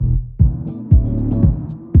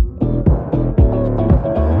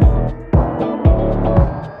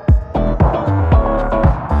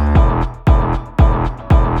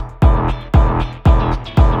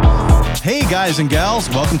guys and gals,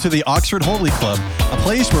 welcome to the Oxford Holy Club, a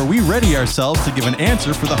place where we ready ourselves to give an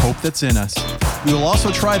answer for the hope that's in us. We will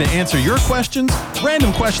also try to answer your questions,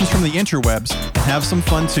 random questions from the interwebs, and have some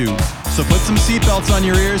fun too. So put some seatbelts on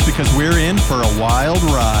your ears because we're in for a wild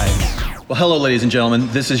ride. Well, hello, ladies and gentlemen.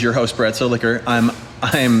 This is your host, Brett Soliker.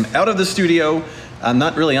 I'm out of the studio. I'm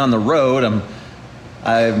not really on the road.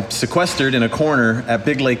 I'm sequestered in a corner at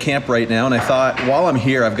Big Lake Camp right now, and I thought while I'm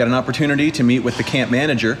here, I've got an opportunity to meet with the camp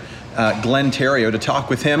manager, Glenn Theriault, to talk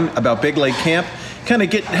with him about Big Lake Camp, kind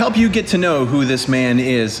of help you get to know who this man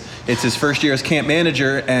is. It's his first year as camp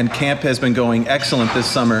manager, and camp has been going excellent this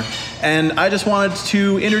summer. And I just wanted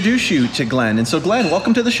to introduce you to Glenn. And so, Glenn,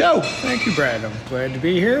 welcome to the show. Thank you, Brad. I'm glad to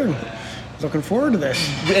be here. Looking forward to this.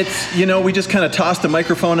 It's, we just kind of tossed the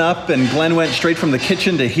microphone up and Glenn went straight from the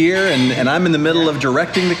kitchen to here, and I'm in the middle of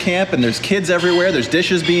directing the camp, and there's kids everywhere, there's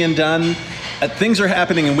dishes being done, things are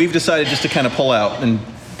happening, and we've decided just to kind of pull out and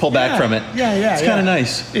pull back from it. It's kind of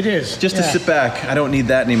nice. It is. Just to sit back. I don't need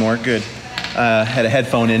that anymore. Good. Had a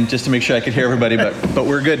headphone in just to make sure I could hear everybody, but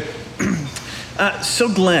we're good.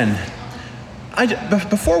 So Glenn,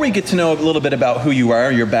 before we get to know a little bit about who you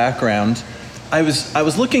are, your background, I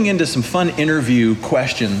was looking into some fun interview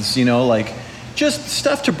questions, like just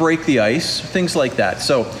stuff to break the ice, things like that.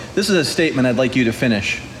 So this is a statement I'd like you to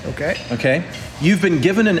finish. Okay? You've been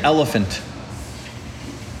given an elephant,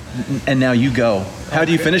 and now you go. How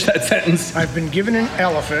do you finish that sentence? I've been given an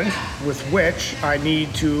elephant with which I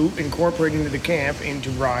need to incorporate into the camp into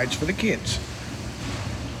rides for the kids.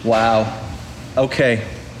 Wow. Okay.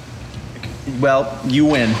 Well, you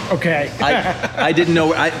win. Okay. I didn't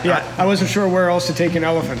know. I wasn't sure where else to take an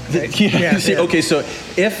elephant. Okay, so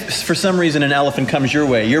if for some reason an elephant comes your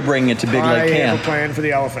way, you're bringing it to Big Lake Camp. I have a plan for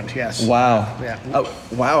the elephant, yes. Wow. Yeah.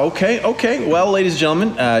 Wow, okay. Well, ladies and gentlemen,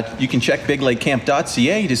 you can check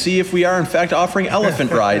biglakecamp.ca to see if we are in fact offering elephant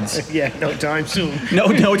rides. No time soon.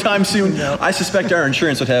 No time soon. No. I suspect our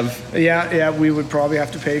insurance would have... Yeah, we would probably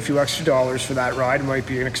have to pay a few extra dollars for that ride. It might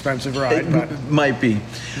be an expensive ride. Might be.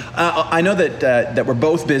 I know that we're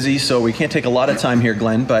both busy, so we can't take a lot of time here,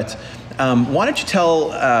 Glenn, but why don't you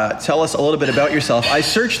tell us a little bit about yourself? I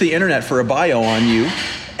searched the internet for a bio on you,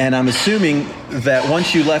 and I'm assuming that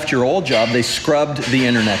once you left your old job, they scrubbed the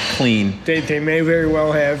internet clean. They may very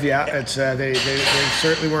well have, yeah. It's they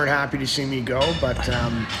certainly weren't happy to see me go, but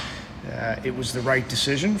it was the right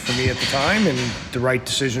decision for me at the time, and the right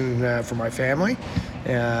decision for my family,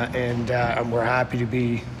 and we're happy to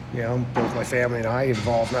be, both my family and I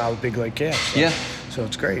involved now with Big Lake Camp. So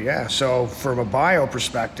it's great, yeah. So from a bio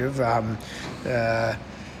perspective, I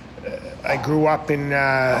grew up in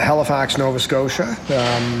Halifax, Nova Scotia,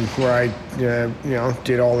 where I,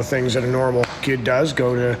 did all the things that a normal kid does: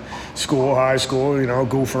 go to school, high school,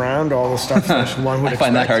 goof around, all the stuff that one would expect. I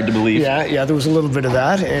find that hard to believe. Yeah, there was a little bit of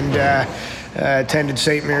that, and attended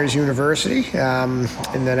St. Mary's University, and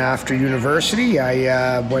then after university,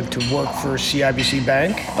 I went to work for CIBC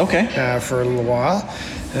Bank. For a little while.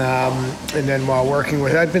 And then while working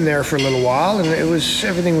with, I'd been there for a little while, and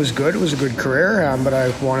everything was good. It was a good career, but I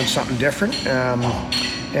wanted something different.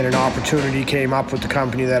 And an opportunity came up with the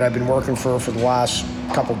company that I've been working for the last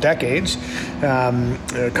couple decades,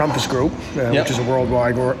 Compass Group, which is a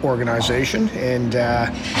worldwide organization, and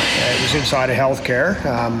it was inside of healthcare,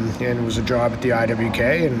 and it was a job at the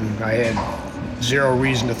IWK, and I had zero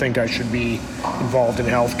reason to think I should be involved in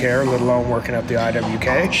healthcare, let alone working at the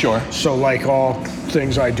IWK. Sure. So like all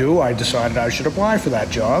things I do, I decided I should apply for that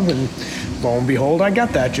job, and lo and behold, I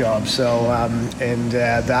got that job. So,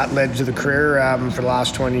 that led to the career for the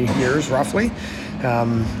last 20 years, roughly,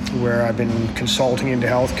 where I've been consulting into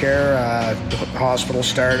healthcare, hospital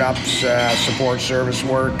startups, support service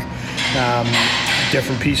work,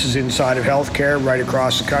 different pieces inside of healthcare right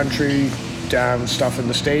across the country, stuff in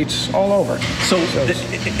the States, all over. So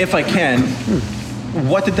if I can,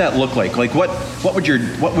 what did that look like? Like what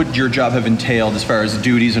would your job have entailed as far as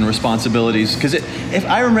duties and responsibilities? Because if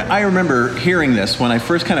I remember hearing this when I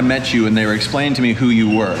first kind of met you and they were explaining to me who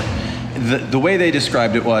you were. The way they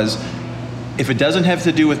described it was, if it doesn't have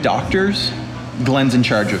to do with doctors, Glenn's in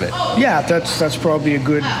charge of it. Yeah, that's probably a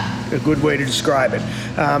good way to describe it.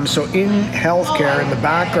 So in healthcare, in the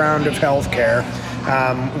background of healthcare,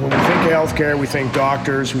 when we think of healthcare, we think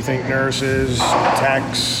doctors, we think nurses,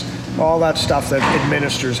 techs, all that stuff that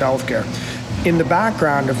administers healthcare. In the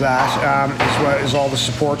background of that is all the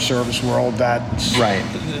support service world.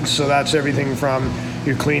 So that's everything from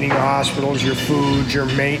your cleaning of hospitals, your food, your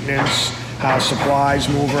maintenance, how supplies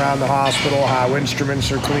move around the hospital, how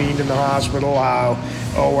instruments are cleaned in the hospital, how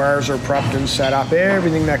ORs are prepped and set up.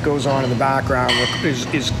 Everything that goes on in the background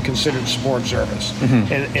is considered support service.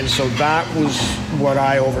 And so that was what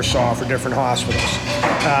I oversaw for different hospitals.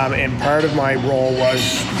 And part of my role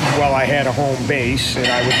was, while I had a home base and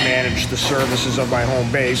I would manage the services of my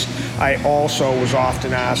home base, I also was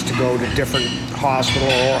often asked to go to different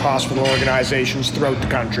hospital organizations throughout the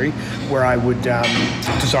country where I would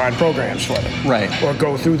design programs for them. Right. Or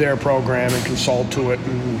go through their program and consult to it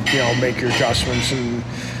and, make your adjustments and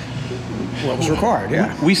what was required,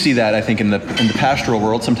 yeah. We see that, I think, in the pastoral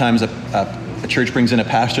world. Sometimes a church brings in a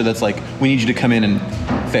pastor that's like, we need you to come in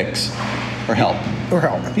and fix or help. Or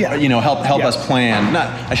help, yeah. Help us plan.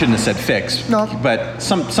 I shouldn't have said fix. No. But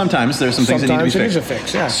sometimes there's some things that need to be fixed. Sometimes it is a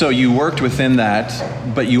fix, yeah. So you worked within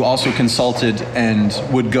that, but you also consulted and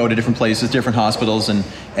would go to different places, different hospitals, and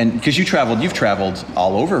because you've traveled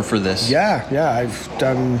all over for this. Yeah, I've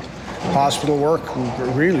done hospital work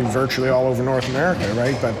really virtually all over North America,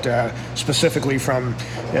 right? But specifically from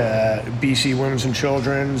BC Women's and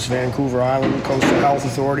Children's, Vancouver Island, Coastal Health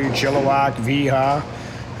Authority, Chilliwack, VIHA,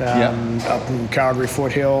 up in Calgary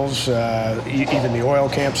Foothills, even the oil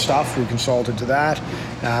camp stuff, we consulted to that.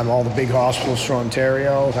 All the big hospitals through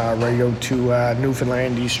Ontario, radio to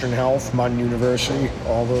Newfoundland, Eastern Health, Munn University,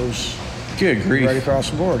 all those. Good grief. Right across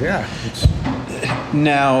the board, yeah.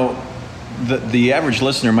 Now, the average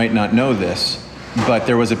listener might not know this, but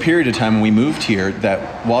there was a period of time when we moved here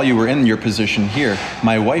that while you were in your position here,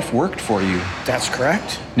 my wife worked for you. That's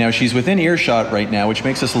correct. Now, she's within earshot right now, which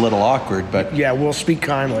makes us a little awkward, but... Yeah, we'll speak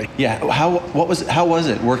kindly. Yeah, how was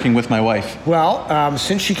it working with my wife? Well,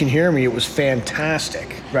 since she can hear me, it was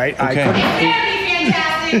fantastic, right? Okay.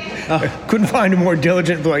 Couldn't find a more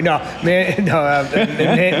diligent employee.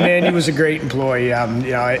 Mandy was a great employee,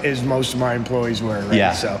 as most of my employees were, right?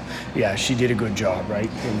 Yeah. So, yeah, she did a good job, right?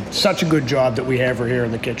 And such a good job that we have her here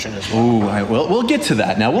in the kitchen as well. Ooh, we'll get to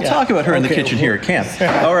that. Now, we'll talk about her in the kitchen here at camp.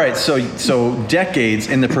 All right, so decades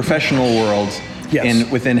in the professional world, yes.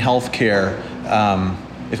 within healthcare,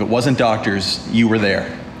 if it wasn't doctors, you were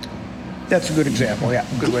there. That's a good example, yeah.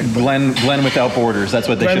 Good way to put it. Glenn Without Borders, that's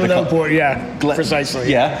what they should have called. Glenn Without Borders, yeah, precisely.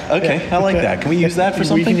 Yeah, okay, I like that. Can we use that for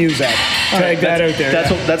something? We can use that. Tag that out there.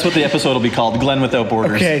 That's what the episode will be called, Glenn Without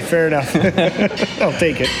Borders. Okay, fair enough. I'll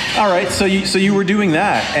take it. All right, so you were doing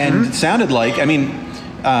that, and it sounded like,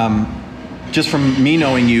 just from me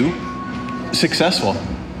knowing you, successful.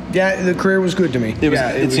 Yeah, the career was good to me.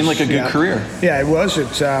 It seemed like a good career. Yeah, it was.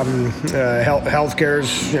 It's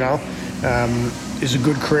healthcare's, is a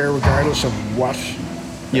good career regardless of what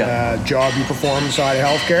job you perform inside of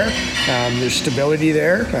healthcare. There's stability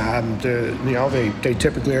there. They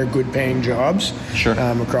typically are good paying jobs. Sure.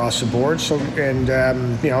 Across the board. So, and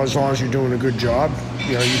as long as you're doing a good job,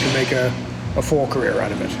 you can make a full career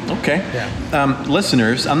out of it. Okay. Yeah.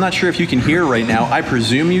 Listeners, I'm not sure if you can hear right now. I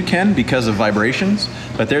presume you can because of vibrations,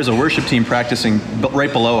 but there's a worship team practicing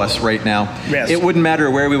right below us right now. Yes. It wouldn't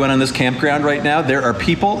matter where we went on this campground right now. There are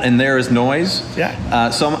people and there is noise. Yeah.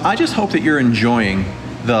 So I just hope that you're enjoying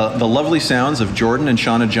the lovely sounds of Jordan and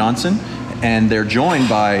Shauna Johnson, and they're joined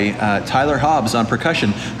by Tyler Hobbs on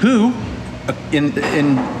percussion, who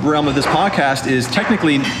in realm of this podcast is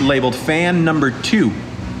technically labeled fan number 2.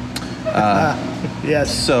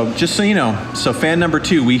 Yes. So just so you know, fan number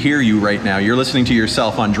 2, we hear you right now. You're listening to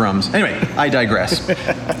yourself on drums. Anyway, I digress.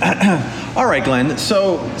 All right, Glenn.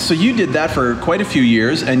 So you did that for quite a few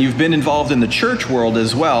years, and you've been involved in the church world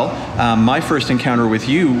as well. My first encounter with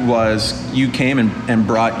you was you came and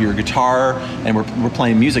brought your guitar, and we're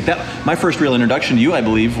playing music. My first real introduction to you, I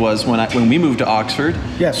believe, was when we moved to Oxford.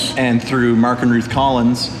 Yes. And through Mark and Ruth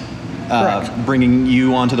Collins. Bringing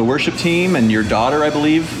you onto the worship team, and your daughter, I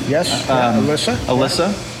believe. Yes, Alyssa.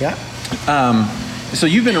 Alyssa. Yeah. So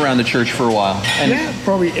you've been around the church for a while. And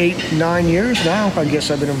probably 8-9 years now. I guess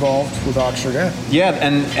I've been involved with Oxford. Yeah,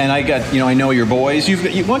 and I got I know your boys. Do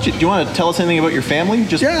you want to tell us anything about your family?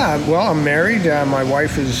 Well, I'm married. My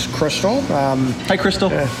wife is Crystal. Hi, Crystal.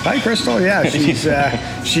 Hi, Crystal. Yeah, she's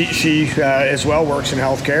she as well works in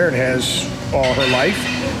healthcare and has all her life.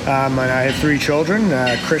 And I have 3 children: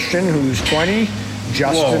 Christian, who's 20.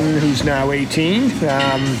 Justin, who's now 18,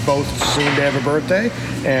 both soon to have a birthday,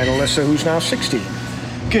 and Alyssa, who's now 16.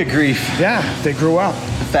 Good grief. Yeah, they grew up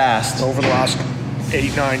fast over the last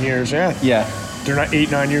 8-9 years. Yeah. They're not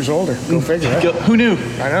 8-9 years older. Go figure. Right? Who knew?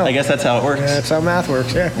 I know. I guess that's how it works. Yeah, that's how math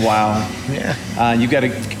works. Yeah. Wow. Yeah. You've got a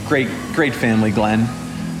great family, Glenn.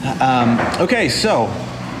 Okay, so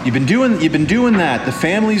you've been doing that. The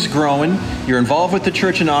family's growing. You're involved with the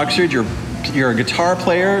church in Oxford. You're a guitar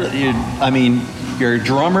player. You're a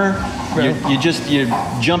drummer. You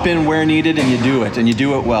jump in where needed and you do it, and you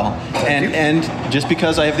do it well. And just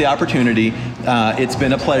because I have the opportunity, it's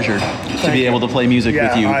been a pleasure to be able to play music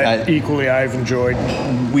with you. Equally, I've enjoyed.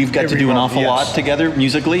 We've got to do an awful lot together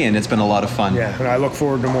musically, and it's been a lot of fun. Yeah, and I look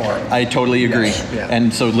forward to more. I totally agree. Yes, yeah.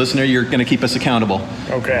 And so, listener, you're going to keep us accountable.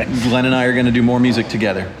 Okay. Glenn and I are going to do more music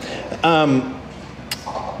together.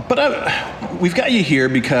 We've got you here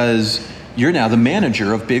because you're now the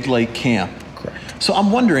manager of Big Lake Camp. Correct. So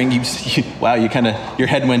I'm wondering, your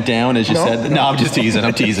head went down as you said. No, I'm just teasing.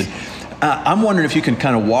 I'm teasing. I'm wondering if you can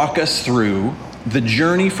kind of walk us through the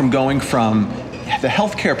journey from going from the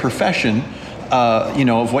healthcare profession,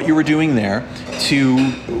 of what you were doing there, to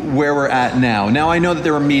where we're at now. Now I know that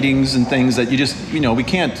there were meetings and things that you just, we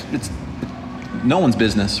can't. It's no one's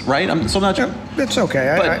business, right? I'm so not sure. It's okay.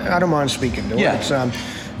 I don't mind speaking to it.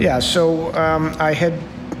 So I had.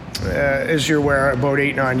 As you're aware, about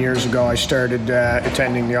 8-9 years ago, I started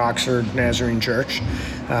attending the Oxford Nazarene Church,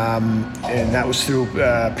 and that was through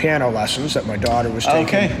piano lessons that my daughter was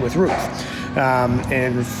taking with Ruth.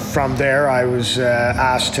 And from there, I was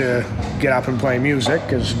asked to get up and play music,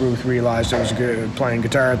 because Ruth realized I was good at playing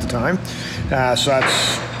guitar at the time. So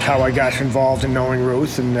that's how I got involved in knowing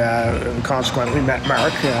Ruth, and consequently met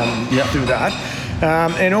Mark through that.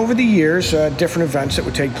 And over the years, different events that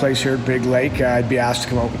would take place here at Big Lake, I'd be asked to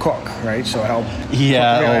come out and cook, right? So help.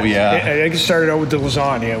 I started out with the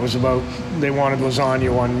lasagna. It was about, they wanted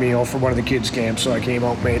lasagna one meal for one of the kids' camps, so I came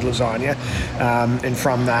out and made lasagna. And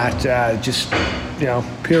from that,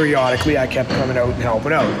 periodically, I kept coming out and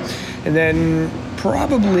helping out. And then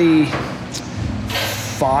probably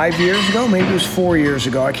 5 years ago, maybe it was 4 years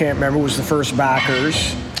ago, I can't remember, was the first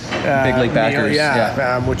Backers. Big Lake Backers,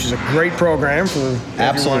 which is a great program for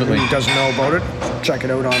everyone who doesn't know about it. Check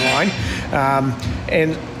it out online.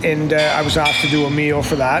 And I was asked to do a meal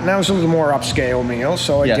for that, and that was a little more upscale meal,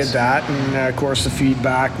 so I did that. And of course, the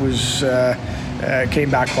feedback was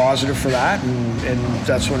came back positive for that, and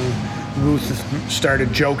that's when Ruth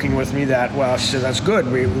started joking with me that, she said, that's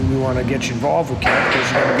good. We want to get you involved with camp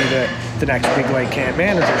because you're going to be the next Big Lake camp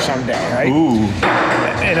manager someday, right? Ooh.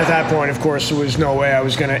 And at that point, of course, there was no way I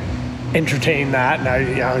was going to entertain that, and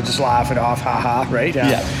I just laugh it off, haha, right?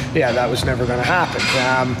 That was never going to happen.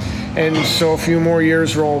 And so a few more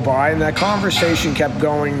years rolled by, and that conversation kept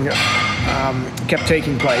going, kept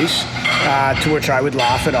taking place, to which I would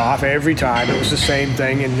laugh it off every time. It was the same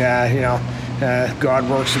thing, and God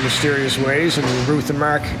works in mysterious ways, and Ruth and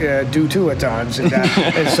Mark do too at times.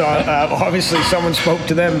 And so obviously someone spoke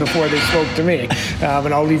to them before they spoke to me.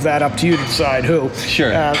 And I'll leave that up to you to decide who.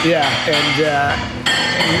 Sure.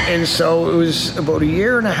 And so it was about 1.5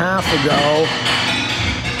 years ago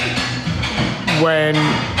when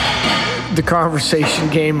the conversation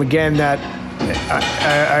came again that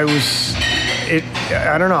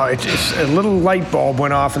I don't know, it's a little light bulb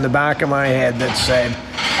went off in the back of my head that said,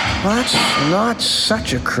 well, that's not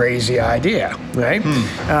such a crazy idea, right?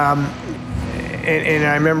 And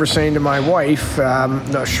I remember saying to my wife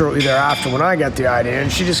shortly thereafter when I got the idea,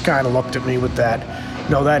 and she just kind of looked at me with that,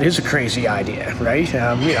 no, that is a crazy idea, right?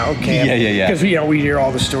 Camp. Because, we hear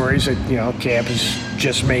all the stories that, camp is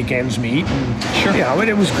just make ends meet. And, sure. And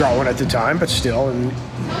it was growing at the time, but still, and,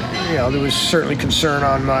 there was certainly concern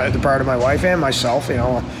on the part of my wife and myself,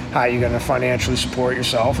 how you're going to financially support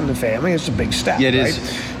yourself and the family. It's a big step, it right?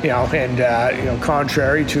 Is.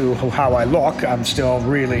 Contrary to how I look, I'm still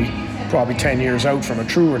really probably 10 years out from a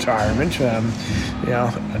true retirement.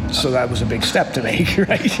 So that was a big step to make,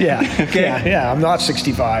 right? Yeah. Okay. I'm not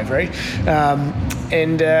 65, right?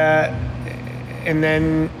 And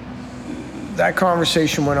then that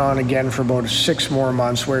conversation went on again for about 6 more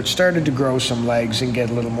months, where it started to grow some legs and get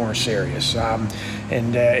a little more serious.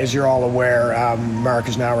 And as you're all aware, Mark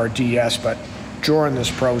is now our DS, but during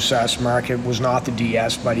this process, Mark was not the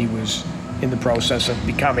DS, but he was in the process of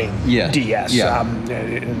becoming DS. Yeah.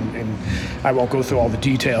 And I won't go through all the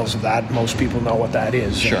details of that. Most people know what that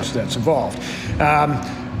is. Sure. That's involved.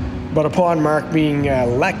 But upon Mark being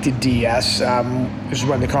elected DS is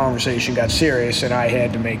when the conversation got serious, and I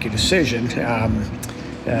had to make a decision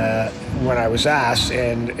when I was asked,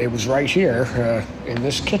 and it was right here in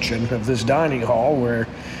this kitchen of this dining hall where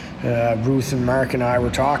Ruth and Mark and I were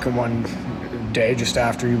talking one day just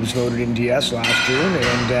after he was voted in DS last June,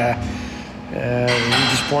 and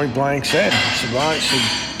he just point blank said,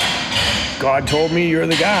 God told me you're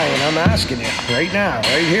the guy, and I'm asking you right now,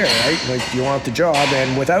 right here, right? Like, do you want the job?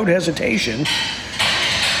 And without hesitation,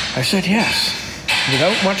 I said yes,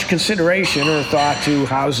 without much consideration or thought to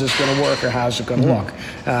how's this going to work or how's it going to look.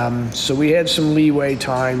 So we had some leeway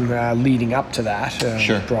time leading up to that,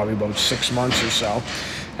 Sure. probably about 6 months or so.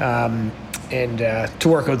 and to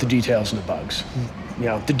work out the details and the bugs.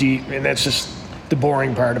 And that's just the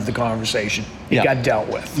boring part of the conversation. It got dealt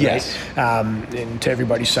with, right? Yes. And to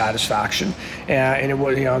everybody's satisfaction. And it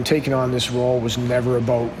was, taking on this role was never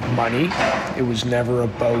about money. It was never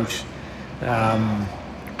about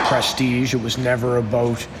prestige. It was never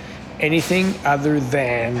about anything other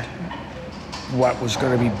than what was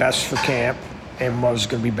going to be best for camp and what was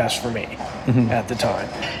going to be best for me at the time.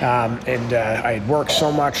 I had worked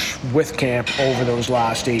so much with camp over those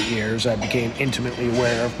last 8 years, I became intimately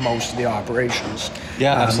aware of most of the operations.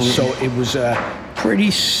 Yeah, absolutely. So it was a pretty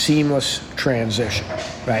seamless transition,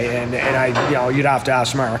 right? And I, you'd have to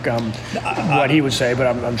ask Mark what he would say, but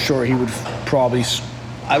I'm sure he would probably.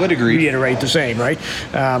 I would agree. Reiterate the same, right?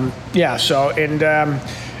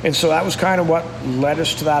 And so that was kind of what led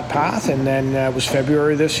us to that path. And then it was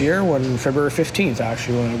February this year, February 15th,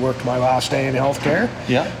 actually, when I worked my last day in healthcare.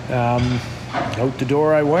 Yeah. Out the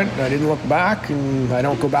door I went, and I didn't look back, and I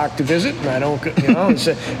don't go back to visit, and I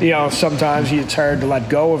don't, sometimes it's hard to let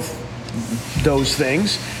go of those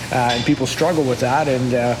things, and people struggle with that,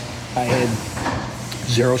 and I had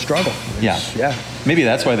zero struggle. Yeah. Maybe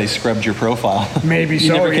that's why they scrubbed your profile. Maybe you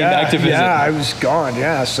so. never came back to visit. Yeah, I was gone.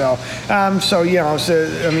 Yeah. So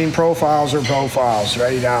profiles are profiles,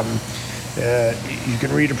 right? You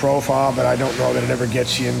can read a profile, but I don't know that it ever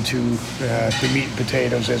gets you into the meat and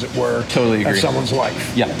potatoes, as it were, totally agree. of someone's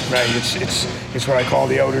life. Yeah. Right. It's what I call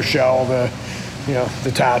the outer shell, the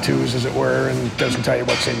tattoos, as it were, and it doesn't tell you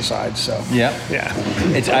what's inside. So. Yeah.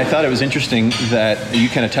 I thought it was interesting that you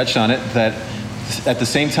kind of touched on it, that at the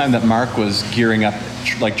same time that Mark was gearing up,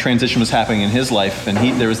 like transition was happening in his life, and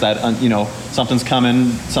there was that, something's coming,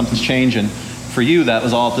 something's changing. For you, that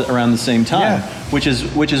was all around the same time, which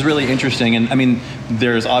is really interesting. And I mean,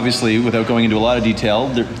 there's obviously, without going into a lot of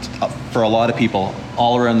detail, for a lot of people,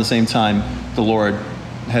 all around the same time, the Lord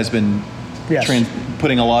has been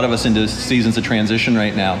putting a lot of us into seasons of transition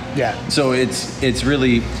right now. Yeah. So it's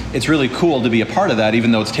really cool to be a part of that,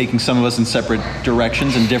 even though it's taking some of us in separate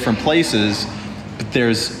directions and different places. But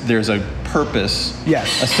there's a purpose,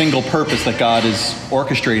 a single purpose that God is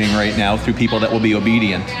orchestrating right now through people that will be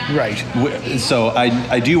obedient. Right. So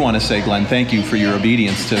I do want to say, Glenn, thank you for your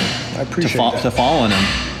obedience to following Him.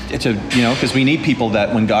 Because we need people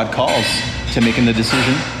that when God calls, to making the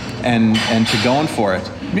decision and to going for it.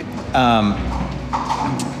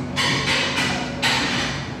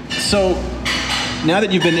 So now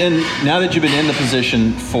that you've been in the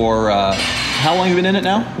position for how long have you been in it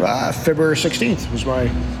now? February 16th was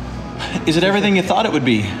my. Is it everything you thought it would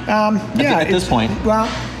be? At this point. Well,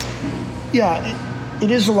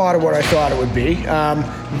 it is a lot of what I thought it would be.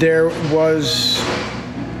 There was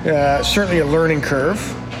certainly a learning curve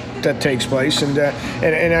that takes place, and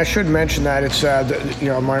I should mention that it's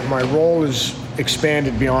my role is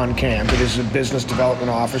expanded beyond camp. It is a business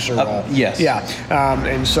development officer role. Yes. Yeah.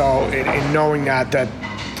 And so in knowing that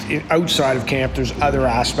outside of camp, there's other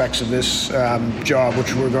aspects of this job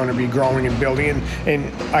which we're going to be growing and building,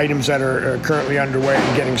 and items that are currently underway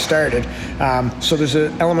and getting started. So there's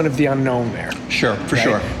an element of the unknown there. Sure, for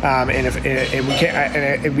sure. And we can't.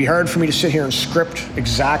 And it'd be hard for me to sit here and script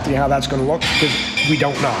exactly how that's going to look, because we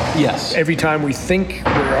don't know. Yes. Every time we think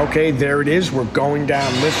we're okay, there it is. We're going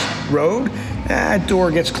down this road. That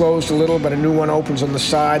door gets closed a little, but a new one opens on the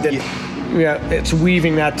side. It's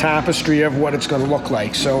weaving that tapestry of what it's going to look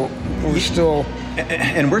like. So we're still...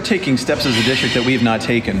 And we're taking steps as a district that we have not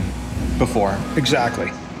taken before. Exactly.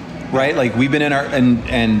 Right? Like we've been in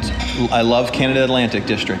and I love Canada Atlantic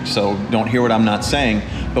District, so don't hear what I'm not saying,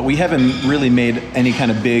 but we haven't really made any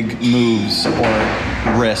kind of big moves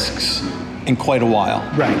or risks in quite a while.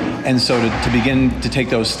 Right. And so to begin to take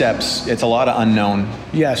those steps, it's a lot of unknown.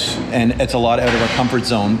 Yes. And it's a lot out of our comfort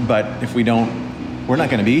zone, but if we don't, we're not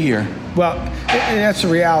going to be here. Well, that's a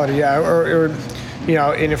reality, yeah. Or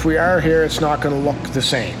and if we are here, it's not going to look the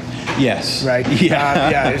same. Yes. Right?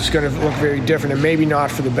 Yeah. It's going to look very different, and maybe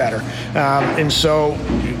not for the better. And so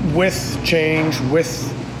with change,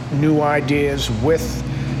 with new ideas, with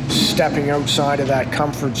stepping outside of that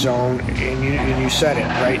comfort zone, and you said it,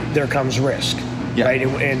 right? There comes risk. Yeah. Right?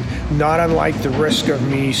 And not unlike the risk of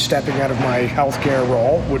me stepping out of my healthcare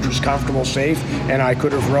role, which was comfortable, safe, and I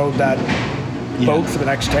could have rode that boat for the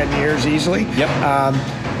next 10 years easily. Yep.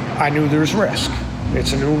 I knew there's risk.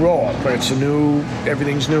 It's a new role, but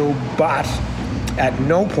everything's new. But at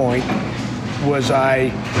no point was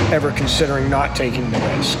I ever considering not taking the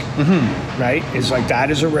risk. Mm-hmm. Right? It's like that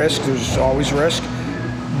is a risk. There's always risk,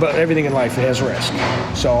 but everything in life has risk.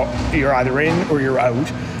 So you're either in or you're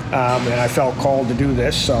out. And I felt called to do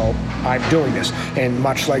this, so I'm doing this. And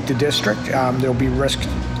much like the district, there'll be risk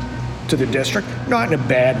to the district, not in a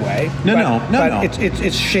bad way. No.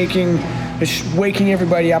 It's shaking, it's waking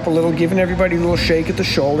everybody up a little, giving everybody a little shake at the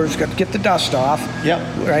shoulders, got to get the dust off.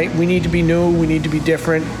 Yep. Right? We need to be new, we need to be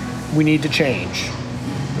different, we need to change.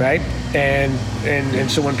 Right? And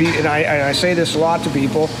so when people, and I say this a lot to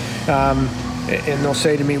people, and they'll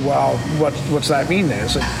say to me, well, what's that mean then?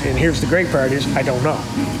 It's like, and here's the great part is, I don't know.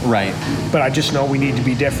 Right. But I just know we need to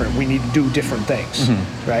be different. We need to do different things,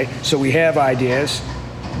 right? So we have ideas.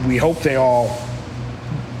 We hope they all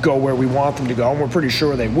go where we want them to go, and we're pretty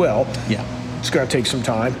sure they will. Yeah. It's going to take some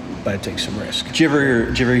time, but it takes some risk. Did you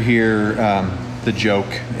ever hear the joke,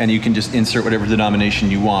 and you can just insert whatever denomination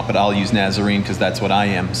you want, but I'll use Nazarene because that's what I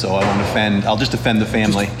am, so I'll just offend the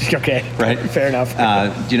family. Okay. Right? Fair enough.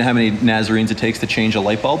 Do you know how many Nazarenes it takes to change a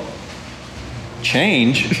light bulb?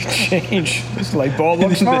 Change? This light bulb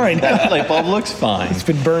looks fine. That light bulb looks fine. It's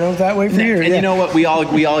been burned out that way for years. And you know what? We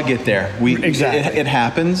all get there. Exactly. It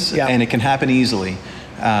happens, and it can happen easily.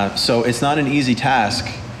 So it's not an easy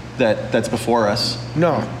task that's before us.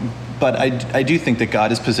 No. But I do think that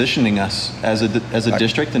God is positioning us as a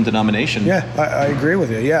district and denomination. Yeah, I agree with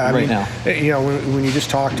you. Yeah, I mean, now. You know, when you just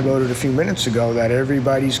talked about it a few minutes ago, that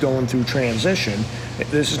everybody's going through transition.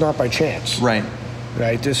 This is not by chance. Right.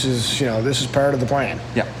 Right. This is part of the plan.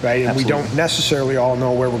 Yeah. Right. And absolutely. we don't necessarily all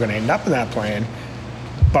know where we're going to end up in that plan,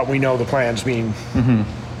 but we know the plan's being,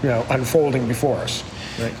 unfolding before us.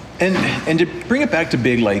 Right. And to bring it back to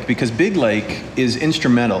Big Lake, because Big Lake is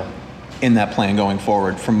instrumental in that plan going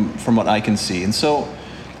forward from what I can see. And so,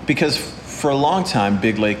 because for a long time,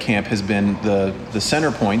 Big Lake Camp has been the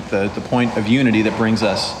center point, the point of unity that brings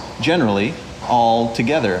us generally all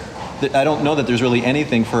together. I don't know that there's really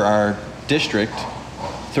anything for our district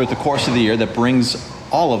throughout the course of the year that brings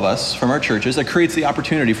all of us from our churches, that creates the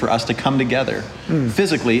opportunity for us to come together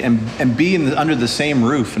physically and be under the same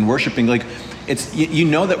roof and worshiping. Like, it's, you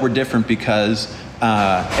know that we're different because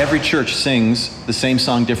every church sings the same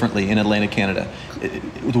song differently in Atlantic Canada.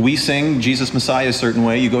 We sing Jesus Messiah a certain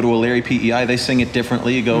way. You go to a Larry PEI, they sing it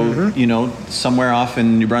differently. You go, somewhere off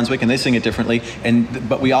in New Brunswick, and they sing it differently.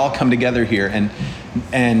 But we all come together here,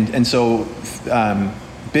 and so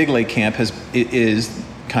Big Lake Camp is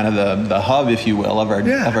kind of the hub, if you will, of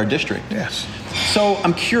our district. Yes. So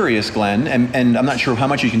I'm curious, Glenn, and I'm not sure how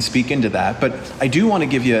much you can speak into that, but I do want to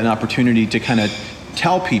give you an opportunity to kind of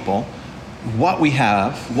tell people what we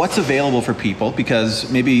have, what's available for people, because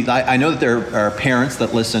maybe I know that there are parents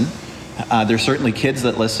that listen. There's certainly kids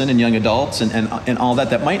that listen and young adults and all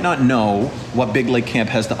that might not know what Big Lake Camp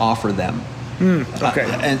has to offer them.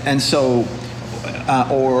 Okay. So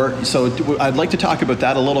I'd like to talk about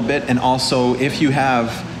that a little bit, and also if you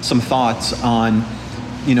have some thoughts on,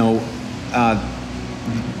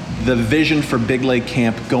 the vision for Big Lake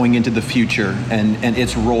Camp going into the future and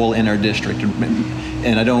its role in our district.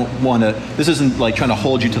 And I don't want to, this isn't like trying to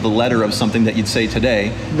hold you to the letter of something that you'd say today.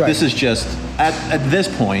 Right. This is just, at this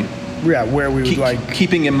point, where we would like...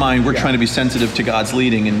 Keeping in mind we're trying to be sensitive to God's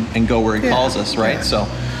leading and go where he calls us, right? Yeah. So,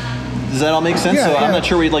 does that all make sense? Yeah, I'm not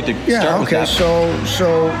sure where you'd like to start with that.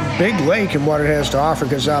 So Big Lake and what it has to offer,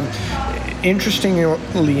 because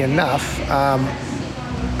interestingly enough,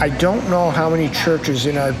 I don't know how many churches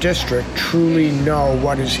in our district truly know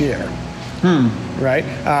what is here. Right?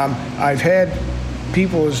 I've had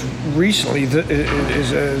people as recently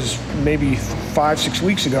as maybe 5-6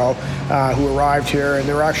 weeks ago who arrived here, and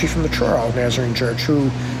they were actually from the Truro Nazarene Church, who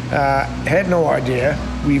had no idea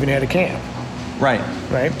we even had a camp.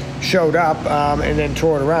 Right? Showed up and then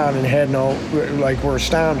toured around and had were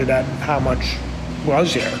astounded at how much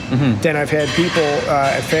was here. Then I've had people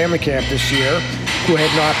at family camp this year who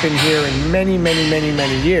had not been here in many, many, many,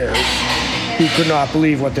 many years, who could not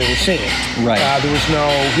believe what they were seeing. Right. There was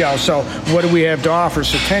no, so what do we have to offer?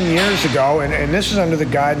 So 10 years ago, and this is under the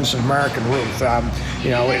guidance of Mark and Ruth,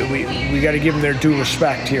 we got to give them their due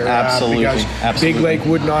respect here. Absolutely. Because Big Lake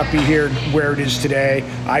would not be here where it is today.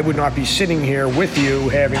 I would not be sitting here with you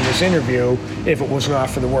having this interview if it was not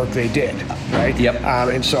for the work they did, right? Yep.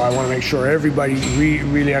 And so I want to make sure everybody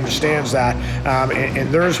really understands that.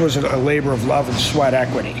 And theirs was a labor of love and sweat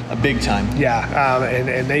equity. A big time. Yeah,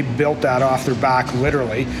 and they built that off their back,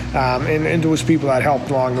 literally. And there was people that helped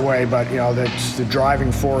along the way, but that's the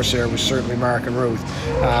driving force there was certainly Mark and Ruth.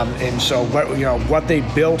 And so what they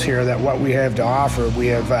built here, what we have to offer, we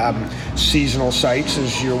have seasonal sites,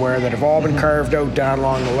 as you're aware, that have all been carved out down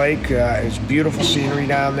along the lake. It's beautiful scenery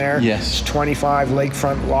down there. Yes. It's 25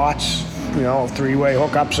 lakefront lots, 3-way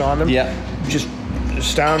hookups on them. Yeah. Just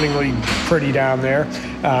astoundingly pretty down there.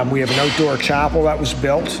 We have an outdoor chapel that was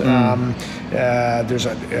built. There's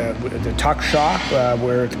the tuck shop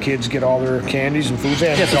where the kids get all their candies and foods.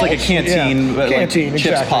 And it's like a canteen, canteen, like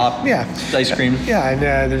chips, exactly. pop, ice cream. Yeah, and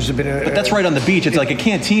there's a bit of. But that's right on the beach. It's like a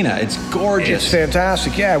cantina. It's gorgeous. It's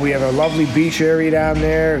fantastic. Yeah, we have a lovely beach area down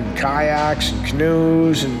there, and kayaks and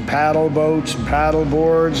canoes and paddle boats and paddle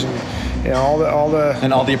boards and. All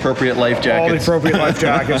the appropriate life jackets. All the appropriate life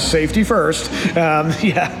jackets. Safety first. And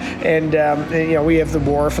we have the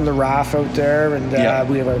wharf and the raft out there, and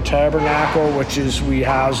we have our tabernacle, which is we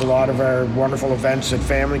house a lot of our wonderful events at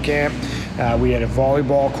family camp. We had a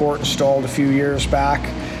volleyball court installed a few years back.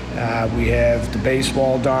 We have the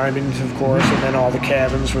baseball diamond, of course, and then all the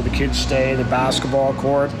cabins where the kids stay, the basketball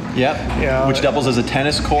court. Which doubles as a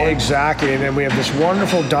tennis court. Exactly, and then we have this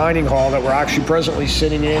wonderful dining hall that we're actually presently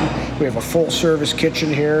sitting in. We have a full-service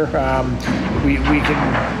kitchen here.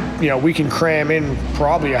 We can cram in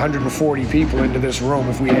probably 140 people into this room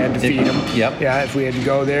if we had to feed them. Yeah, if we had to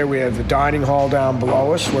go there. We have the dining hall down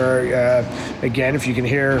below us where, again, if you can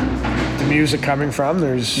hear the music coming from,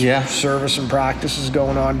 there's service and practices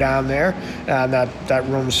going on down there. That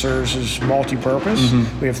room serves as multi-purpose.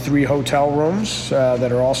 We have 3 hotel rooms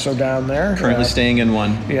that are also down there. Currently staying in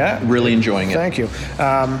one. Yeah. Really enjoying it. Thank you.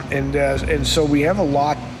 And so we have a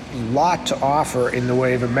lot to offer in the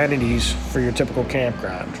way of amenities for your typical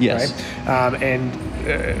campground. Yes. Right?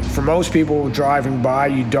 And for most people driving by,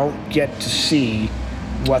 you don't get to see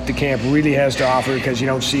what the camp really has to offer because you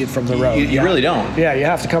don't see it from the road. You really don't. Yeah, you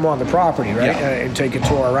have to come on the property, right, and take a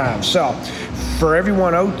tour around. So for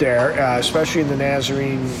everyone out there, especially in the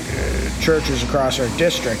Nazarene churches across our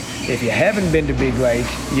district, if you haven't been to Big Lake,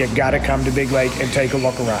 you got to come to Big Lake and take a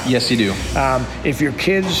look around. Yes, you do. If your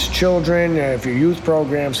kids, children, if your youth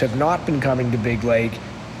programs have not been coming to Big Lake,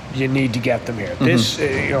 you need to get them here. This,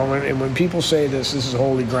 when people say this is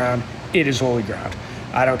holy ground, it is holy ground.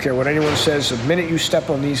 I don't care what anyone says. The minute you step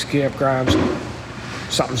on these campgrounds,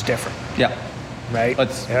 something's different. Yeah. Right?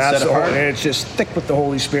 Let's set apart. And it's just thick with the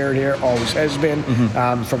Holy Spirit here. Always has been.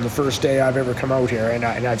 From the first day I've ever come out here, and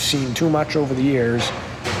I've seen too much over the years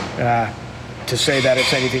to say that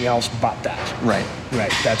it's anything else but that. Right.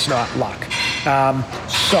 Right. That's not luck.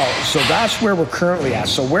 So that's where we're currently at.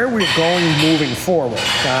 So where we're going moving forward,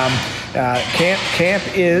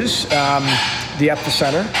 camp is the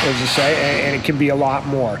epicenter, as you say, and it can be a lot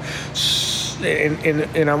more.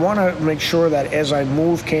 And I want to make sure that as I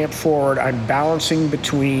move camp forward, I'm balancing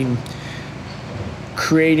between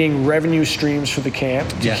creating revenue streams for the camp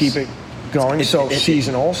to keep it going.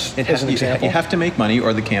 Seasonals, as an example. You have to make money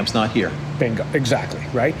or the camp's not here. Bingo, exactly,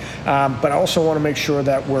 right? But I also want to make sure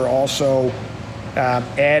that we're also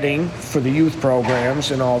adding for the youth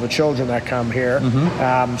programs and all the children that come here,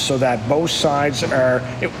 so that both sides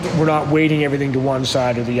we're not weighting everything to one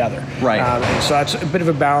side or the other. Right. And so that's a bit of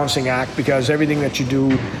a balancing act because everything that you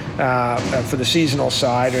do for the seasonal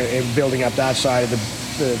side and building up that side of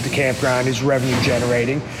the campground is revenue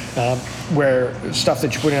generating, where stuff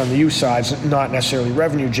that you put in on the youth side is not necessarily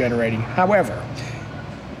revenue generating. However,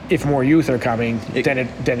 if more youth are coming, then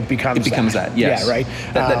it becomes that. Yes. Yeah, right.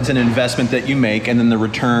 That's an investment that you make, and then the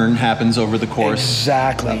return happens over the course.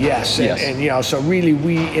 Exactly. Yes. And so really,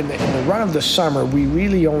 we in the run of the summer, we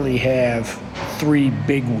really only have 3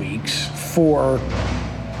 big weeks, 4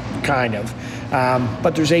 kind of,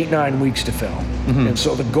 but there's 8-9 weeks to fill, and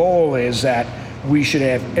so the goal is that we should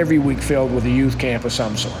have every week filled with a youth camp of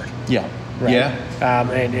some sort. Yeah. Right? Yeah.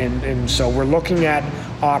 And so we're looking at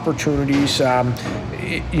opportunities.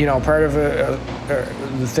 Part of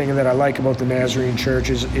the thing that I like about the Nazarene Church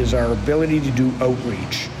is our ability to do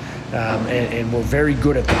outreach. And we're very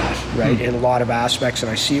good at that, right, in a lot of aspects,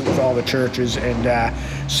 and I see it with all the churches. And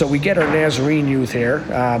so we get our Nazarene youth here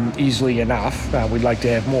easily enough. We'd like to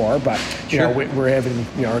have more, but we're having,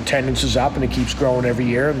 our attendance is up and it keeps growing every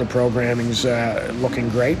year, and the programming's looking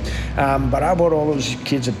great. But how about all those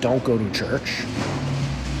kids that don't go to church?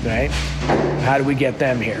 Right? How do we get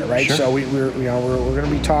them here? Right? Sure. So we're going to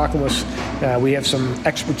be talking with. We have some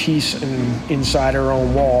expertise inside our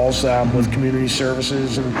own walls with community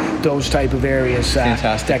services and those type of areas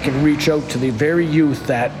that can reach out to the very youth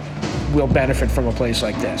that will benefit from a place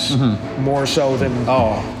like this, more so than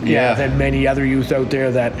than many other youth out there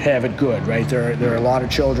that have it good. Right? There are a lot of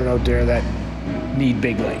children out there that need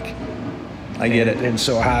Big Lake. I get it. And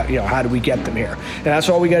so how do we get them here? And that's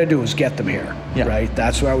all we got to do is get them here, right?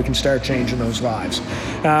 That's how we can start changing those lives.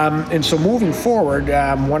 And so moving forward,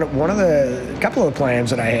 a couple of the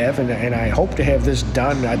plans that I have, and I hope to have this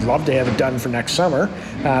done. I'd love to have it done for next summer,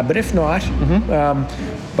 but if not,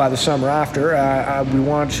 by the summer after,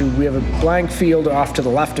 we have a blank field off to the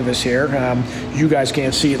left of us here. You guys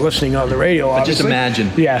can't see it listening on the radio, obviously. Just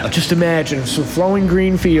imagine. Yeah, just imagine some flowing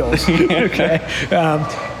green fields. Okay.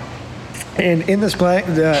 And in this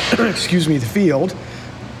the field,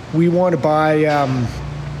 we want to buy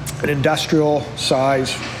an industrial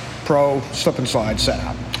size pro slip and slide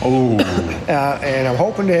setup. Oh. And I'm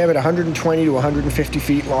hoping to have it 120 to 150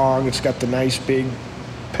 feet long. It's got the nice big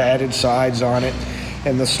padded sides on it.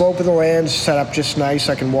 And the slope of the land's set up just nice.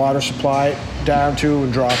 I can water supply it down to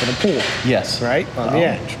and drop in a pool. Yes. Right? On the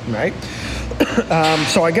end, right?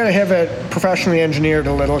 So I got to have it professionally engineered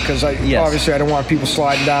a little because obviously I don't want people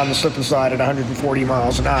sliding down the slip and slide at 140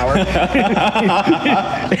 miles an hour.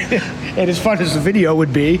 And as fun as the video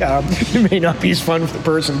would be, it may not be as fun for the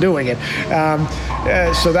person doing it.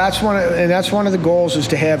 So that's one of the goals is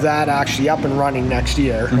to have that actually up and running next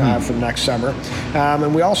year for next summer.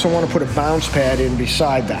 And we also want to put a bounce pad in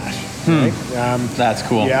beside that. Right? That's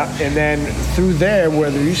cool. Yeah, and then through there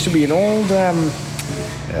where there used to be an old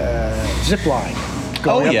zip line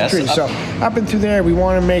going up the tree. So up and through there, we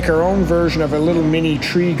want to make our own version of a little mini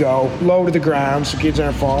tree go low to the ground so kids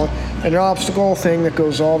aren't falling. And an obstacle thing that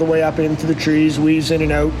goes all the way up into the trees, weaves in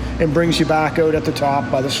and out, and brings you back out at the top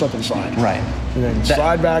by the slip and slide. Right. And then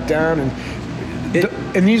slide back down.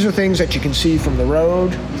 And these are things that you can see from the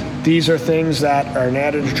road. These are things that are an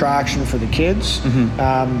added attraction for the kids.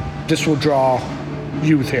 This will draw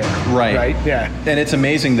youth here. Right. Yeah. And it's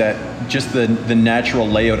amazing that just the natural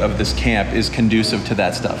layout of this camp is conducive to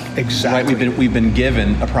that stuff. Exactly. Right. We've been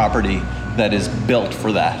given a property that is built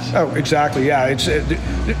for that. Oh, exactly. Yeah.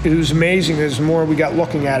 It was amazing. There's more we got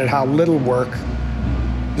looking at it, how little work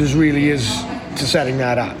there really is to setting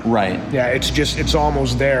that up. Right. Yeah. It's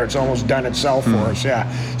almost there. It's almost done itself for us.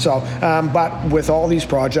 Yeah. So, but with all these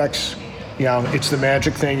projects, it's the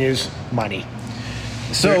magic thing is money.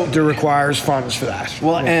 So there requires funds for that.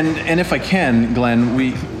 Well, and if I can, Glenn,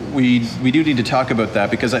 we do need to talk about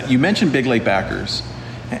that because you mentioned Big Lake Backers,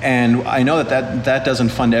 and I know that doesn't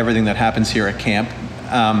fund everything that happens here at camp.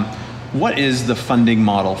 What is the funding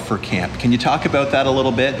model for camp? Can you talk about that a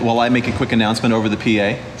little bit while I make a quick announcement over the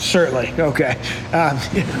PA? Certainly. Okay.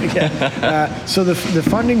 So the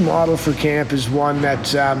funding model for camp is one that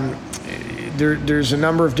there's a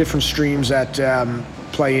number of different streams that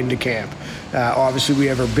play into camp. Obviously, we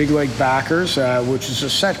have our Big Lake Backers, which is a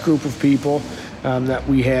set group of people that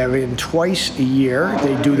we have in twice a year.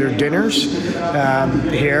 They do their dinners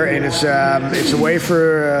here, and it's a way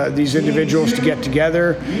for these individuals to get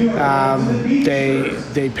together.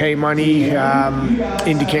 They pay money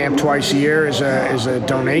into camp twice a year as a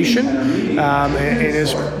donation, and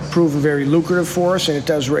it's proven very lucrative for us. And it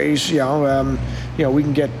does raise, we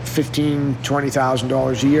can get $15,000,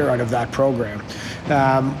 $20,000 a year out of that program.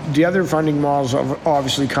 The other funding models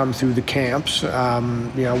obviously come through the camps. We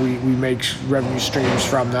make revenue streams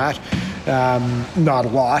from that. Not a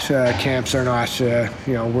lot. Camps are not,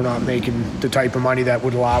 we're not making the type of money that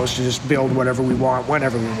would allow us to just build whatever we want,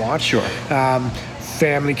 whenever we want. Sure.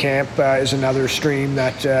 Family camp is another stream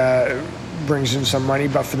that brings in some money,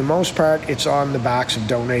 but for the most part, it's on the backs of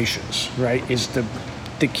donations, right, is the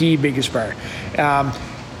key biggest part.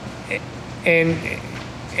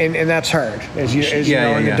 And that's hard, as you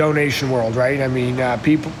know, in the donation world, right? I mean,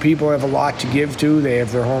 people have a lot to give to. They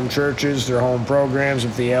have their home churches, their home programs.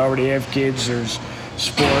 If they already have kids, there's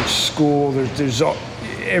sports, school. There's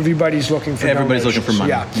everybody's looking for everybody's donations. Looking for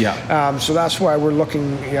money. Yeah. So that's why we're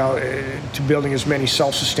looking, to building as many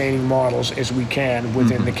self-sustaining models as we can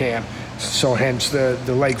within the camp. So hence the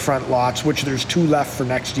lakefront lots, which there's 2 left for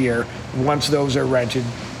next year. Once those are rented,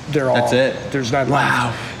 that's it. There's none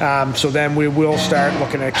left. So then we will start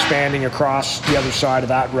looking at expanding across the other side of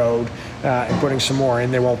that road and putting some more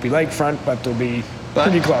in. They won't be lakefront, but they'll be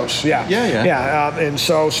pretty close. Yeah. And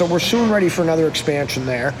so we're soon ready for another expansion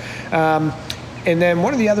there. And then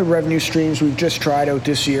one of the other revenue streams we've just tried out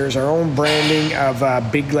this year is our own branding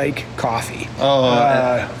of Big Lake Coffee.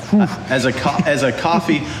 As a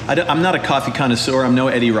coffee, I'm not a coffee connoisseur. I'm no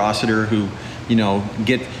Eddie Rossiter who,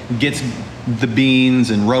 gets the beans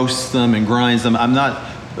and roasts them and grinds them.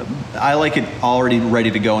 I like it already ready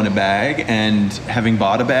to go in a bag, and having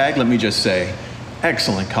bought a bag, let me just say,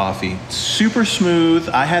 excellent coffee. Super smooth.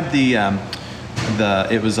 I had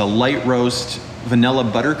it was a light roast vanilla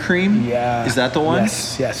buttercream. Yeah. Is that the one?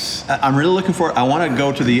 Yes. I'm really looking for it. I want to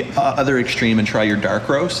go to the other extreme and try your dark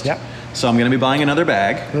roast. Yep. So I'm going to be buying another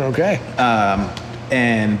bag. Okay.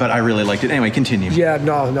 But I really liked it. Anyway, continue. Yeah,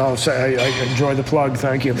 no. So I enjoy the plug.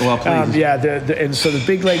 Thank you. Well, please. And so the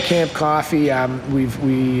Big Lake Camp coffee,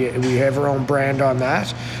 we have our own brand on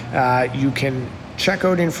that. You can check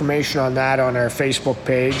out information on that on our Facebook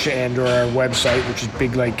page and or our website, which is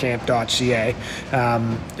biglakecamp.ca.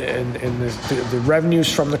 And the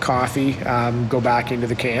revenues from the coffee go back into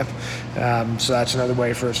the camp. So that's another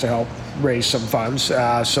way for us to help raise some funds.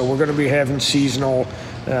 So we're going to be having seasonal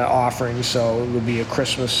offerings. So it will be a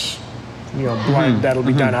Christmas blend that'll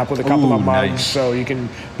be done up with a couple of mugs. Nice. So you can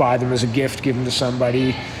buy them as a gift, give them to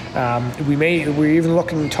somebody. We're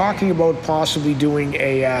even talking about possibly doing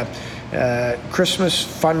a Christmas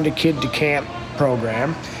Fun to Kid to Camp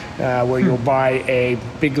program where you'll buy a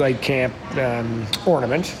Big Lake Camp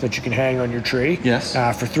ornament that you can hang on your tree. Yes.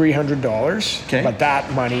 For $300. Okay. But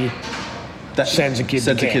that money sends a kid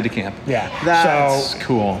to camp. Yeah. That's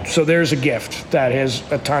cool. So there's a gift that has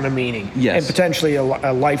a ton of meaning. Yes. And potentially a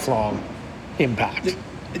lifelong impact.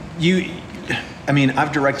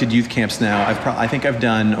 I've directed youth camps now. I think I've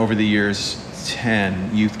done over the years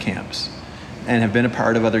 10 youth camps and have been a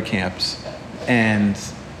part of other camps. And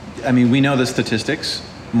we know the statistics.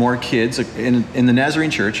 More kids in the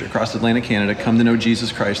Nazarene Church across Atlantic Canada come to know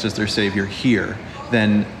Jesus Christ as their Savior here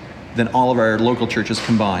than all of our local churches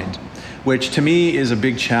combined, which to me is a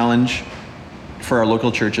big challenge for our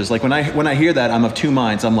local churches. Like when I hear that, I'm of two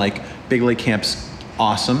minds. I'm like, Big Lake Camp's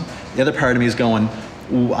awesome. The other part of me is going,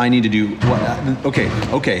 I need to do what?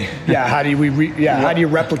 Okay. Yeah. How do you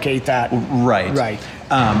replicate that? Right. Right.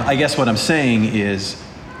 I guess what I'm saying is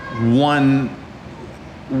one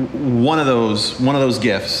of those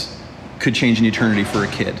gifts could change an eternity for a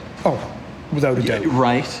kid. Oh, without a doubt.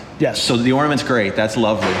 Right. Yes. So the ornament's great. That's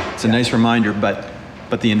lovely. It's a nice reminder, but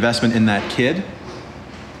the investment in that kid.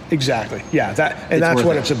 Exactly. Yeah. That's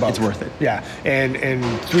what it's about. It's worth it. Yeah. And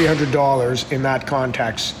 $300 in that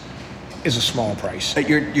context is a small price.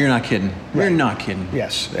 You're not kidding. Right. You're not kidding.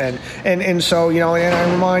 Yes. And so, and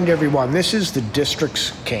I remind everyone, this is the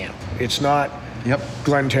district's camp. It's not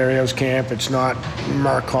Glen Terrio's camp. It's not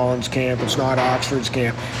Mark Collins' camp. It's not Oxford's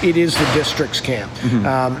camp. It is the district's camp.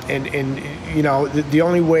 Mm-hmm. The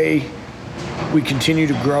only way we continue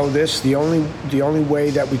to grow this, the only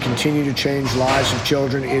way that we continue to change lives of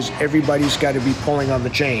children is everybody's got to be pulling on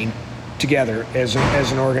the chain together as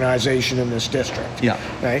an organization in this district. Yeah.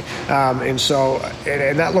 Right. And so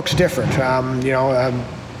that looks different.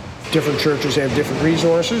 Different churches have different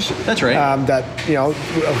resources. That's right.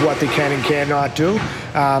 Of what they can and cannot do.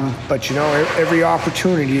 But every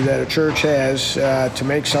opportunity that a church has to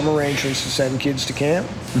make some arrangements to send kids to camp,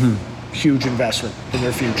 huge investment in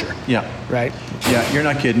their future. Yeah. Right. Yeah. You're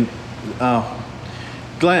not kidding.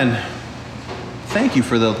 Glenn, thank you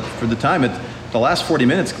for the time. The last 40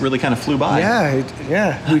 minutes really kind of flew by.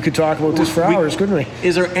 Yeah. We could talk about this for hours, couldn't we?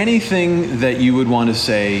 Is there anything that you would want to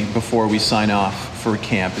say before we sign off for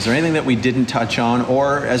camp? Is there anything that we didn't touch on,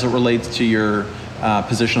 or as it relates to your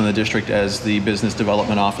position in the district as the business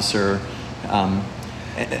development officer?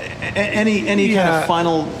 Any kind of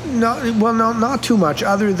final? No, not too much.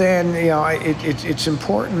 Other than it's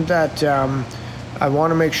important that I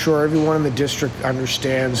want to make sure everyone in the district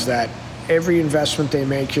understands that every investment they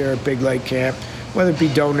make here at Big Lake Camp, whether it be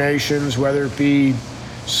donations, whether it be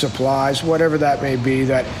supplies, whatever that may be,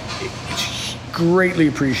 that it's greatly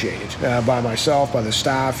appreciated by myself, by the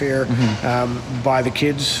staff here, by the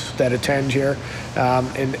kids that attend here,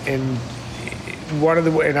 and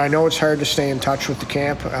I know it's hard to stay in touch with the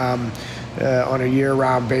camp on a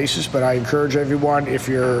year-round basis, but I encourage everyone, if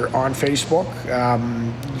you're on Facebook,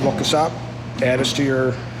 look us up, add us to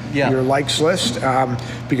your likes list,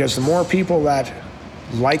 because the more people that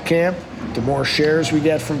like camp, the more shares we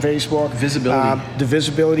get from Facebook. Visibility. The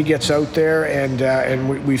visibility gets out there,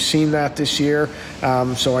 and we've seen that this year.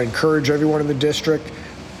 So I encourage everyone in the district,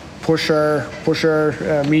 push our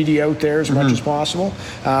media out there as much as possible.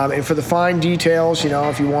 And for the fine details,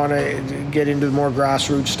 if you want to get into the more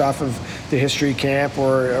grassroots stuff of the history camp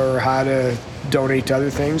or how to donate to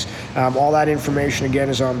other things, all that information again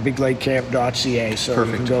is on biglakecamp.ca, so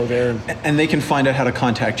Perfect. You can go there and they can find out how to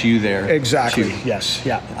contact you there. Exactly. Too. Yes.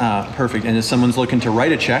 Yeah. Perfect. And if someone's looking to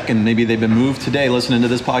write a check and maybe they've been moved today listening to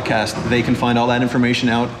this podcast, they can find all that information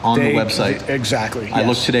out on the website. Exactly. I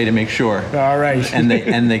looked today to make sure. All right. and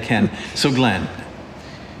they can. So Glenn,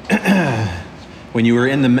 when you were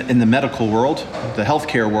in the medical world, the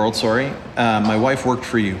healthcare world, my wife worked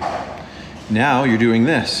for you. Now you're doing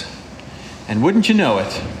this. And wouldn't you know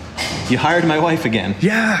it, You hired my wife again.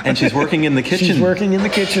 Yeah. And she's working in the kitchen. She's working in the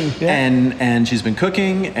kitchen. Yeah. And she's been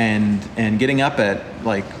cooking and getting up at,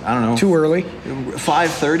 like, I don't know. Too early.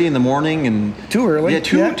 5:30 in the morning. And too early.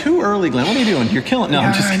 Yeah, too early, Glenn. What are you doing? You're killing. No,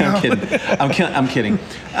 yeah, I'm kidding. I'm kidding.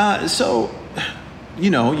 So,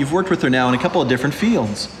 you've worked with her now in a couple of different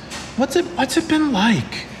fields. What's it been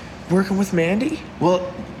like? Working with Mandy?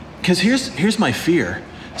 Well, because here's my fear.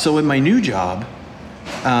 So in my new job,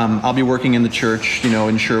 I'll be working in the church,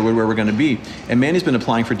 in Sherwood, where we're going to be. And Mandy's been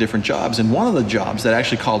applying for different jobs. And one of the jobs that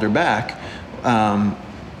actually called her back,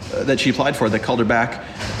 that she applied for, that called her back,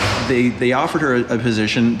 they offered her a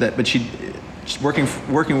position but she's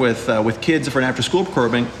working with kids for an after-school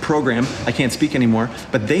program. I can't speak anymore,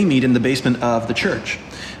 but they meet in the basement of the church.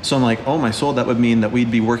 So I'm like, oh my soul, that would mean that we'd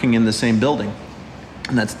be working in the same building.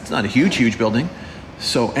 And that's not a huge building.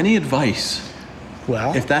 So any advice?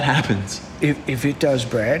 Well, if that happens. If it does,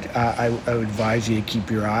 Brad, I would advise you to keep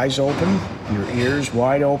your eyes open, your ears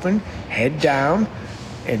wide open, head down,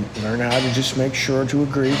 and learn how to just make sure to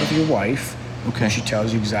agree with your wife. Okay. She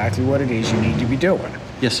tells you exactly what it is you need to be doing.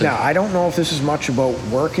 Yes, sir. Now, I don't know if this is much about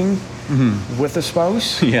working with a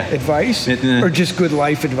spouse advice or just good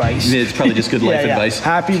life advice. It's probably just good life advice.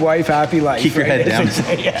 Happy wife, happy life. Keep your head down.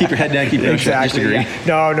 Keep your head down. Keep your exactly. Disagree.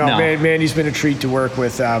 No. Mandy's been a treat to work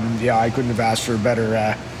with. I couldn't have asked for a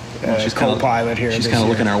better she's co-pilot here. She's kind of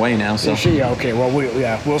looking our way now. So is she? Okay. Well,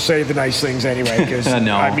 we'll say the nice things anyway because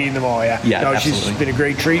no. I mean them all. Yeah. Yeah. No, absolutely. She's been a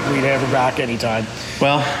great treat. We'd have her back anytime.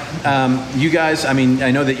 Well, you guys. I mean,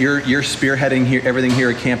 I know that you're spearheading here everything here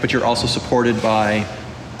at camp, but you're also supported by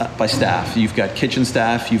staff. You've got kitchen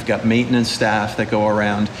staff, you've got maintenance staff that go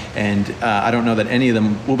around, and I don't know that any of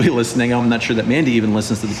them will be listening. I'm not sure that Mandy even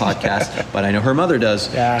listens to the podcast, but I know her mother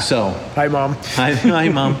does. Yeah. So, hi, Mom. Hi,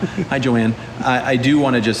 Mom. Hi, Joanne. I do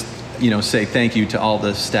want to just say thank you to all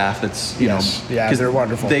the staff. That's because they're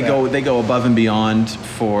wonderful. They go above and beyond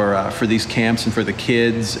for these camps and for the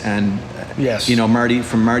kids, and Marty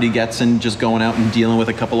Getson just going out and dealing with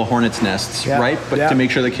a couple of hornets' nests, right? But to make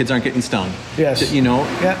sure the kids aren't getting stung. Yes.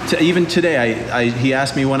 Even today, he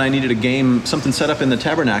asked me when I needed a game, something set up in the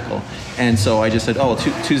tabernacle, and so I just said,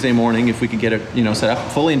 Tuesday morning if we could get it set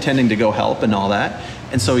up, fully intending to go help and all that.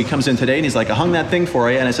 And so he comes in today and he's like, I hung that thing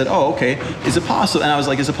for you. And I said, oh, okay. Is it possible? And I was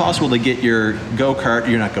like, is it possible to get your go-kart,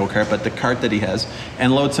 you're not go-kart, but the cart that he has,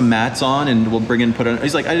 and load some mats on and we'll bring in, put it on.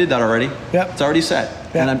 He's like, I did that already. Yep. It's already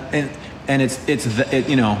set. Yep. And it's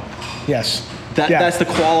Yes. That's the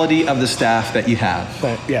quality of the staff that you have.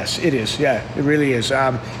 But yes, it is. Yeah, it really is.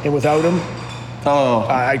 And without him,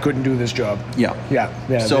 I couldn't do this job. Yeah.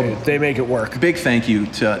 So they make it work. Big thank you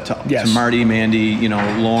to Marty, Mandy,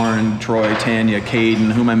 Lauren, Troy, Tanya,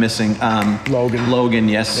 Caden. Who am I missing? Logan,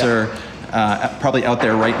 yes, sir. Probably out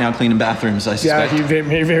there right now cleaning bathrooms, I suspect. Yeah, he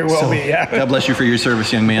may very well be, yeah. God bless you for your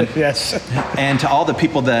service, young man. Yes. And to all the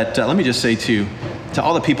people that, let me just say to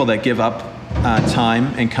all the people that give up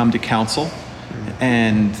time and come to council,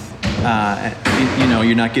 and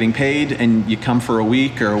you're not getting paid, and you come for a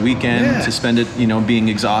week or a weekend to spend it, being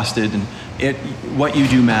exhausted, and what you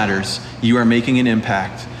do matters. You are making an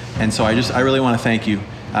impact, and so I really want to thank you,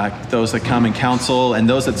 those that come and counsel, and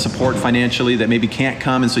those that support financially that maybe can't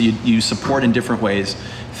come, and so you support in different ways.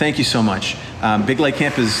 Thank you so much. Big Lake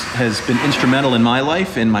Camp has been instrumental in my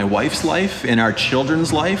life, in my wife's life, in our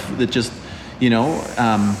children's life. That just,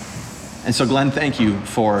 and so Glenn, thank you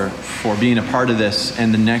for being a part of this.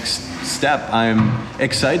 And the next step, I'm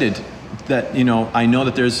excited that, I know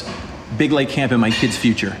that there's Big Lake Camp in my kids'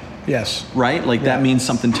 future. Yes. Right? That means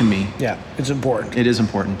something to me. Yeah, it's important. It is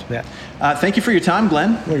important. Yeah. Thank you for your time,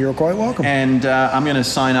 Glenn. Well, you're quite welcome. And I'm going to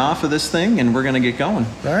sign off of this thing, and we're going to get going.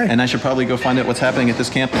 All right. And I should probably go find out what's happening at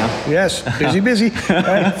this camp now. Yes, busy. All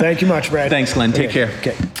right. Thank you much, Brad. Thanks, Glenn. Take care.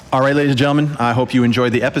 Okay. All right, ladies and gentlemen, I hope you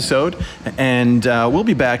enjoyed the episode, and we'll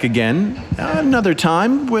be back again another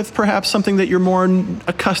time with perhaps something that you're more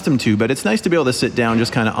accustomed to, but it's nice to be able to sit down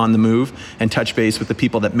just kind of on the move and touch base with the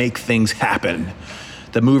people that make things happen,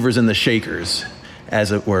 the movers and the shakers,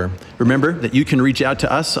 as it were. Remember that you can reach out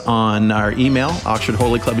to us on our email,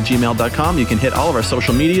 oxfordholyclub@gmail.com. You can hit all of our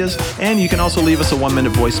social medias, and you can also leave us a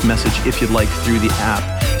 1-minute voice message if you'd like through the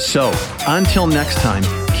app. So until next time,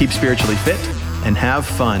 keep spiritually fit and have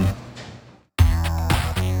fun.